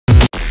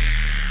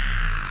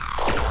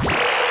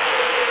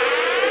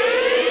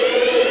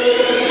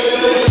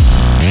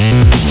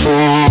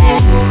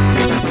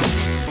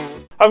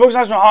Hi folks,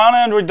 I'm on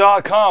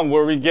Android.com,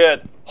 where we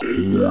get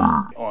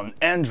on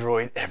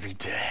Android every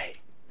day.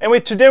 Anyway,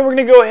 today we're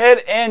going to go ahead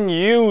and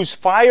use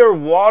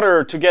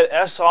Firewater to get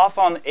S-off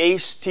on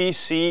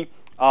HTC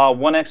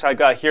One X I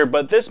got here.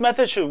 But this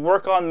method should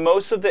work on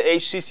most of the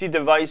HTC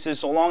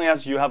devices so long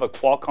as you have a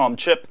Qualcomm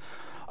chip.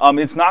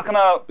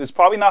 It's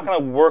probably not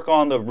gonna work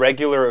on the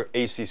regular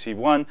HTC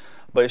One,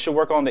 but it should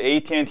work on the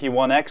AT&T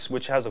One X,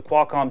 which has a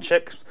Qualcomm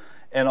chip,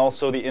 and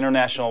also the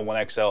international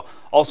One XL.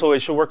 Also, it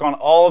should work on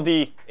all of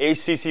the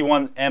HTC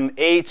One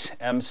M8,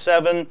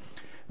 M7.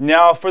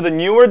 Now, for the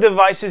newer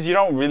devices, you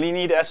don't really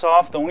need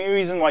S-off. The only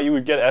reason why you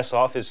would get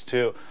S-off is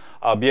to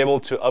be able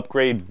to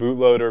upgrade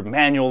bootloader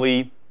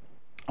manually,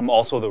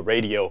 also the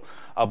radio.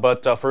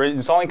 But for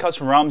installing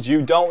custom ROMs,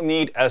 you don't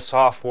need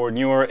S-off for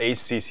newer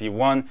HTC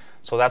One,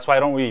 so that's why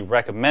I don't really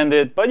recommend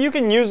it. But you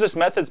can use this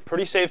method; it's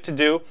pretty safe to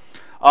do.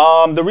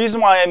 The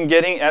reason why I'm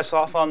getting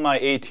S-off on my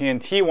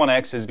AT&T One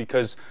X is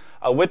because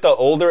with the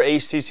older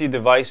HTC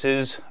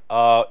devices,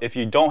 if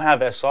you don't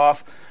have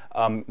S-off,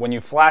 when you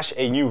flash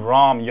a new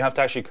ROM, you have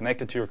to actually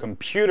connect it to your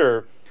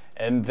computer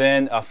and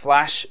then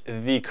flash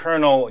the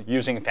kernel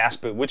using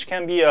fastboot, which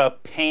can be a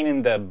pain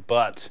in the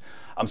butt.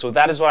 So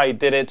that is why I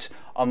did it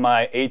on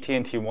my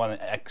AT&T One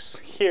X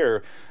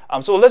here.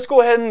 So let's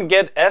go ahead and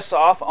get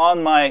S-off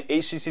on my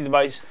HTC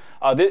device.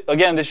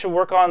 Again, this should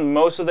work on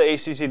most of the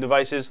HTC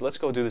devices. Let's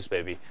go do this,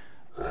 baby.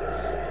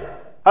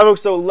 Hi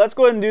folks, so let's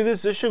go ahead and do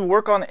this. This should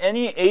work on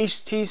any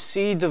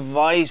HTC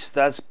device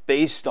that's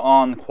based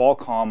on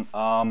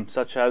Qualcomm,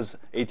 such as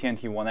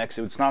AT&T One X.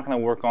 It's not going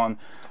to work on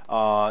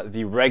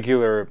the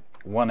regular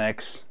One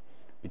X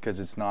because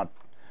it's not,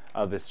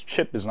 this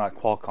chip is not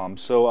Qualcomm.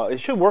 So it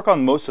should work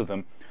on most of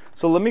them.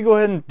 So let me go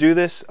ahead and do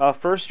this.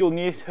 First, you'll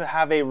need to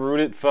have a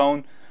rooted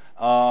phone.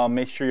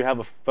 Make sure you have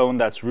a phone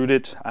that's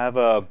rooted. I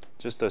have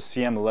just a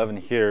CM11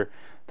 here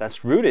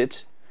that's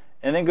rooted.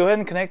 And then go ahead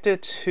and connect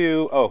it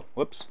to, oh,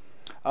 whoops.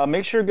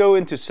 Make sure to go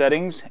into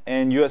settings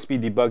and USB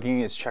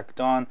debugging is checked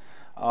on.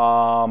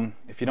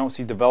 If you don't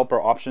see developer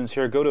options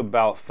here, go to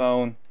about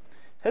phone,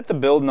 hit the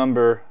build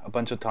number a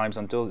bunch of times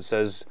until it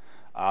says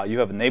you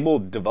have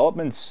enabled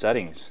development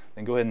settings.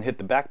 Then go ahead and hit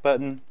the back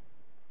button,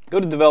 go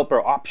to developer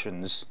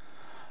options,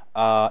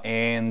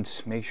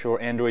 and make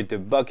sure Android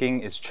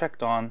debugging is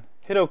checked on.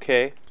 Hit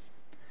OK,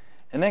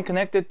 and then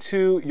connect it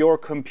to your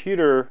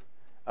computer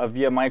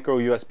via micro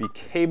USB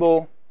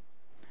cable.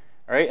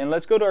 All right, and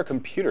let's go to our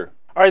computer.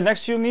 All right,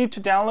 next you'll need to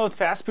download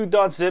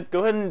fastboot.zip. Go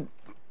ahead and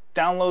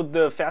download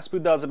the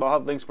fastboot.zip. I'll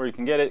have links where you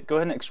can get it. Go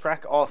ahead and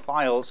extract all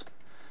files.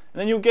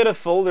 And then you'll get a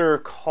folder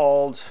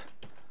called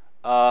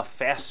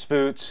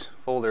fastboot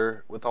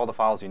folder with all the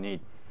files you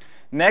need.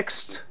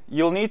 Next,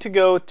 you'll need to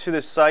go to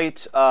the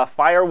site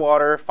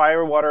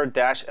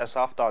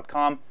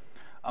firewater-soft.com.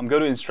 Go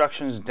to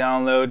instructions,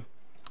 download,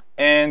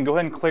 and go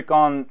ahead and click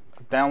on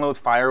download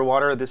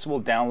Firewater. This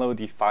will download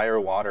the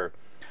Firewater.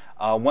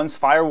 Once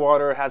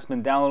Firewater has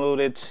been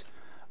downloaded,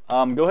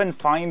 go ahead and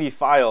find the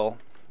file,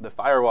 the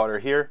Firewater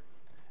here.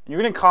 And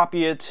you're going to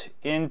copy it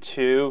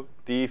into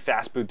the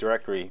fastboot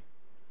directory.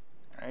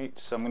 All right,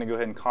 so I'm going to go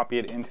ahead and copy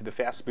it into the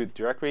fastboot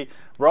directory.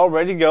 We're all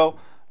ready to go.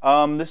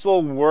 This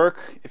will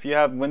work if you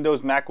have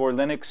Windows, Mac, or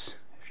Linux.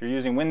 If you're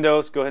using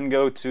Windows, go ahead and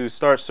go to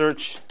Start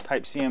Search,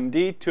 type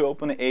CMD to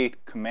open a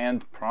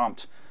command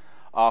prompt.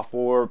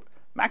 For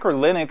Mac or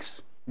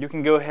Linux, you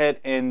can go ahead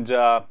and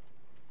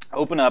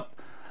open up.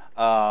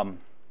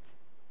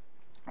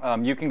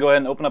 You can go ahead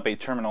and open up a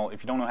terminal.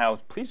 If you don't know how,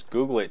 please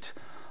Google it.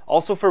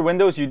 Also for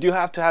Windows, you do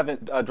have to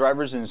have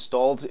drivers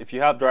installed. If you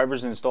have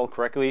drivers installed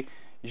correctly,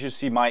 you should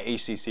see My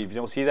HTC. If you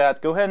don't see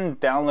that, go ahead and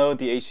download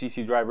the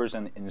HTC drivers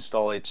and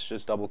install it.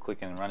 Just double click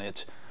and run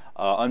it.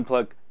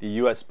 Unplug the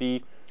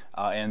USB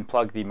and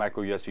plug the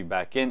micro USB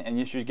back in, and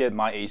you should get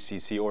My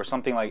HTC or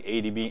something like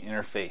ADB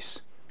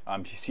interface.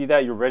 If you see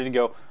that, you're ready to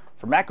go.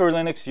 For Mac or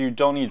Linux, you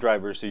don't need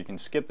drivers, so you can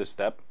skip this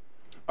step.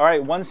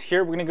 Alright, once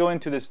here, we're going to go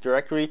into this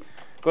directory.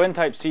 Go ahead and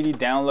type cd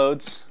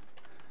downloads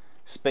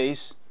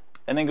space,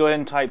 and then go ahead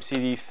and type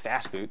cd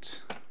fastboot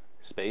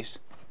space.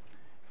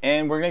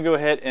 And we're going to go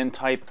ahead and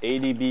type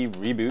adb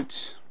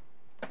reboot.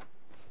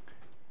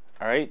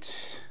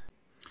 Alright,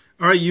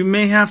 you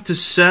may have to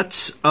set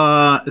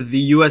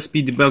the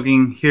USB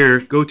debugging here.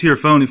 Go to your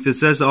phone. If it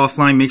says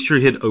offline, make sure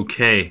you hit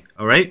OK.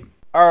 Alright,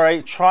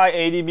 try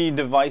adb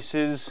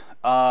devices.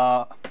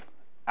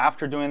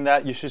 After doing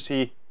that, you should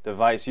see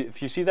device.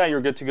 If you see that,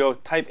 you're good to go.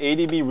 Type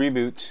adb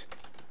reboot.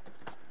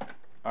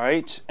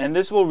 Alright, and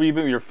this will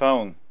reboot your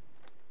phone.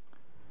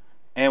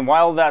 And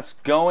while that's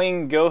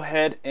going, go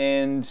ahead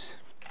and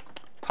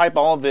type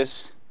all of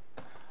this.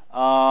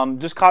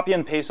 Just copy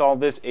and paste all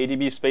this.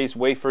 ADB space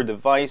wait for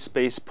device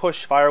space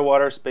push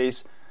Firewater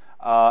space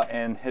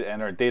and hit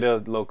enter.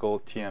 Data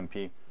local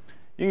TMP.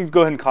 You can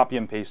go ahead and copy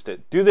and paste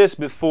it. Do this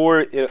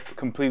before it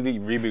completely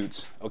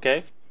reboots.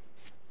 Okay.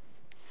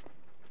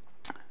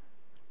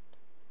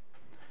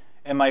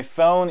 And my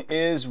phone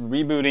is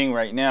rebooting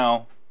right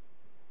now.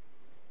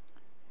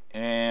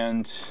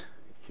 And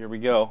here we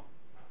go.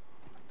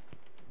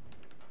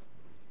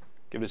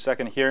 Give it a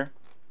second here.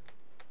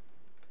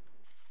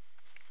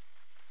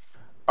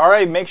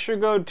 Alright, make sure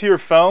to go to your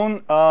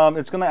phone.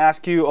 It's going to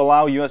ask you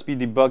allow USB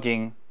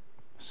debugging.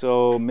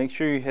 So make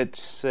sure you hit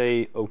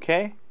say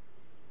OK.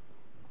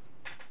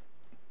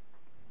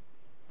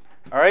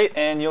 Alright,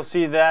 and you'll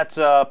see that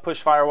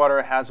push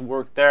Firewater has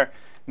worked there.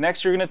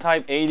 Next, you're going to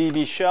type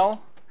ADB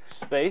shell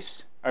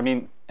space,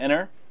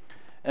 enter,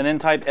 and then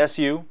type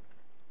SU.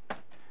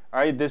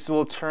 Alright, this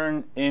will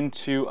turn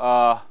into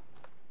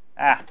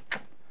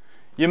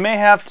you may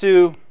have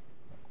to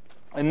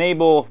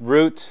enable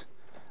root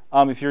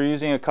if you're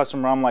using a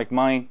custom ROM like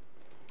mine.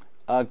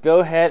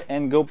 Go ahead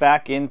and go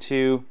back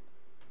into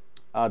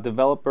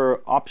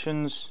developer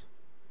options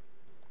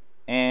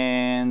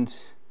and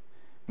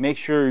make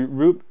sure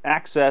root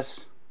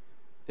access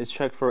is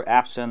checked for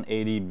absent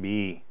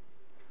ADB.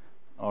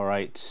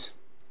 Alright,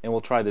 and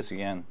we'll try this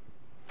again.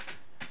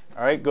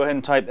 Alright, go ahead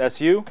and type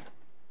SU.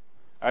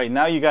 Alright,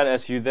 now you got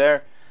SU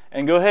there,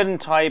 and go ahead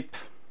and type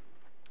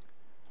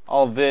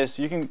all of this.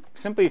 You can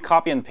simply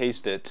copy and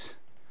paste it.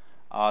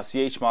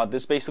 chmod.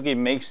 This basically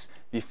makes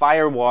the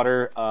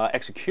Firewater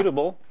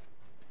executable.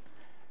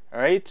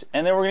 Alright,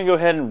 and then we're going to go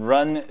ahead and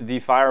run the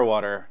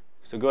Firewater.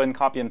 So go ahead and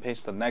copy and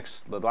paste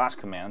the last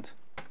command.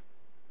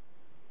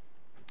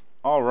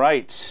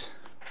 Alright,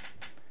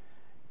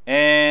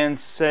 and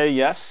say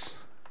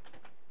yes.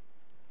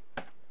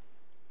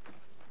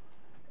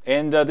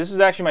 And this is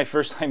actually my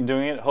first time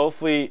doing it.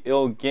 Hopefully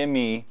it'll give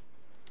me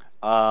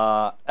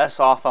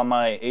S-OFF on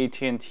my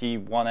AT&T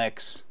One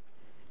X.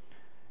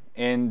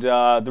 And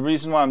the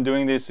reason why I'm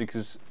doing this is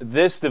because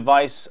this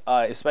device,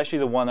 especially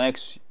the One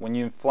X, when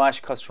you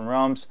flash custom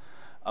ROMs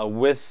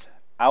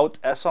without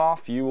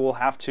S-OFF, you will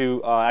have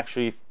to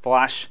actually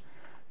flash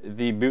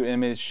the boot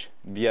image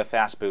via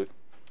fastboot.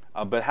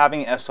 But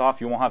having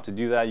S-OFF, you won't have to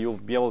do that. You'll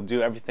be able to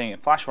do everything in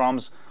flash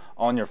ROMs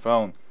on your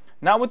phone.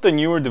 Not with the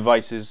newer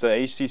devices, the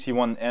HTC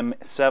One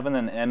M7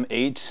 and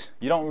M8.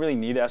 You don't really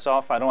need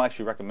S-OFF. I don't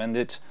actually recommend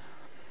it.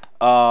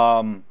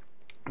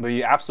 But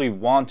you absolutely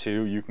want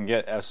to, you can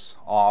get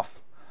S-OFF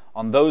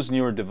on those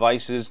newer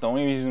devices. The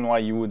only reason why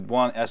you would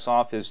want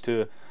S-OFF is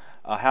to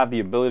have the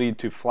ability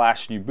to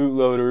flash new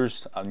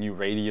bootloaders, new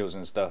radios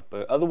and stuff.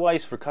 But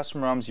otherwise, for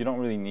custom ROMs, you don't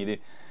really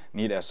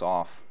need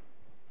S-OFF.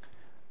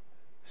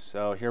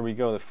 So here we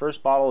go. The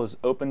first bottle is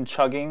open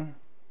chugging.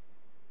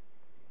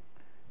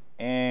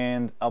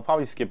 And I'll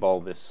probably skip all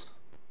of this.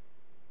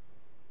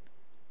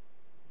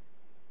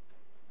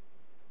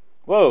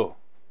 Whoa,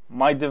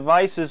 my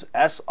device is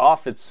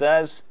S-OFF, it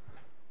says.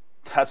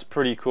 That's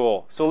pretty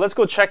cool. So let's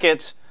go check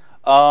it.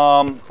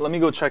 Let me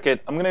go check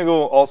it. I'm gonna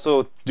go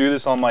also do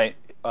this on my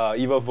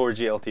Evo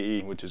 4G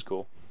LTE, which is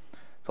cool.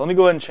 So let me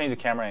go ahead and change the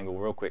camera angle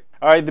real quick.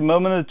 Alright, the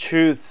moment of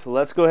truth.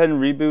 Let's go ahead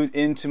and reboot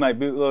into my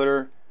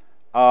bootloader.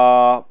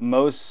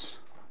 Most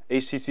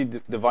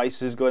HTC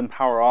devices, go ahead and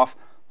power off.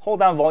 Hold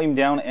down volume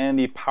down and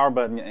the power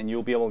button and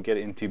you'll be able to get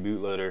into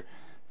bootloader.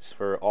 This is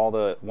for all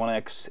the One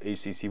X,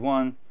 HTC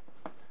One,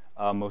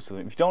 most of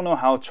them. If you don't know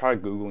how, try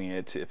Googling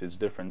it if it's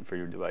different for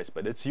your device.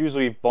 But it's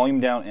usually volume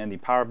down and the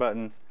power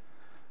button.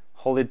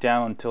 Hold it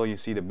down until you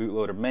see the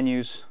bootloader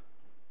menus.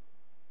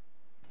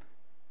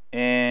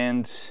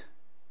 And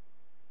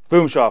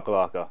boom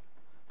shakalaka.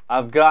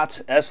 I've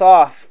got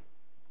S-OFF.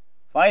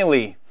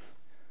 Finally.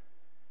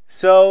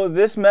 So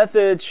this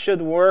method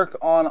should work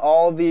on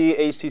all the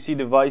HTC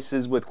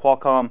devices with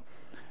Qualcomm.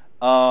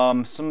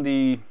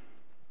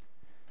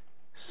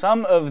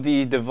 Some of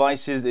the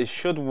devices it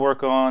should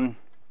work on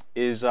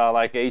is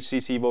like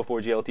HTC Evo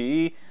 4G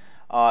LTE,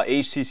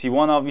 HTC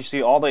One,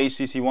 obviously all the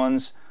HTC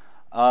ones,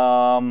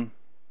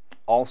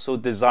 also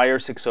Desire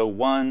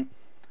 601,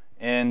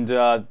 and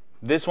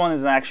this one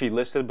isn't actually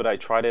listed, but I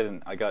tried it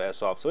and I got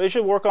S-OFF. So it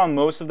should work on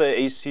most of the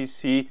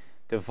HTC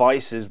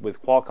devices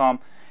with Qualcomm.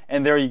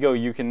 And there you go,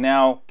 you can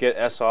now get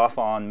S-OFF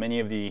on many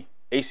of the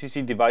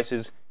HTC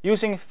devices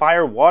using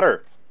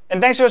Firewater. And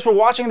thanks guys for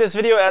watching this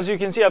video. As you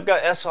can see, I've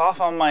got S-OFF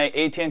on my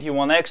AT&T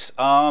One X.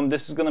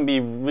 This is gonna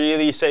be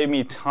really save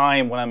me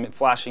time when I'm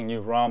flashing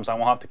new ROMs. I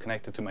won't have to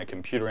connect it to my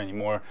computer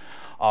anymore.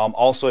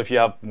 Also, if you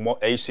have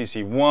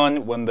HTC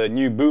One, when the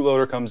new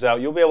bootloader comes out,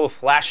 you'll be able to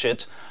flash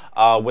it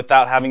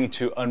without having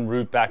to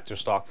unroot back to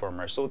stock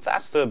firmware. So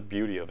that's the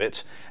beauty of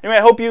it. Anyway,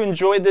 I hope you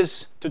enjoyed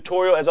this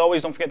tutorial. As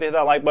always, don't forget to hit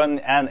that like button,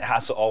 and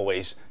as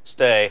always,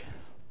 stay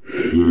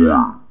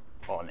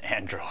on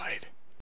Android.